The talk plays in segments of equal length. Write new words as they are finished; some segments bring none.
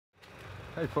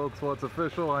Hey folks, well it's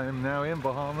official. I am now in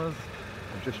Bahamas.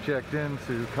 I just checked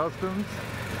into customs.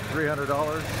 $300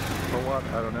 for what?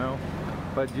 I don't know.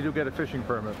 But you do get a fishing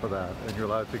permit for that, and you're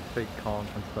allowed to take conch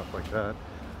and stuff like that.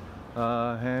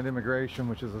 And immigration,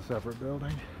 which is a separate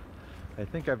building. I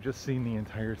think I've just seen the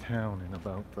entire town in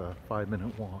about a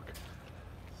 5-minute walk.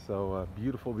 So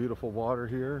beautiful, beautiful water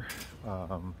here.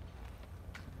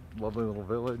 Lovely little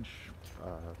village.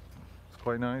 It's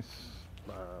quite nice.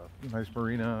 Nice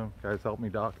marina. Guys helped me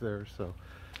dock there. So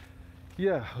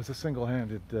yeah, it was a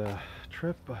single-handed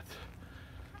trip, but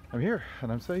I'm here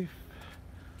and I'm safe.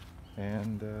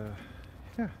 And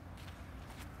yeah,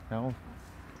 now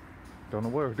don't know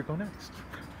where to go next.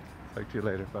 Talk to you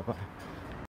later. Bye bye.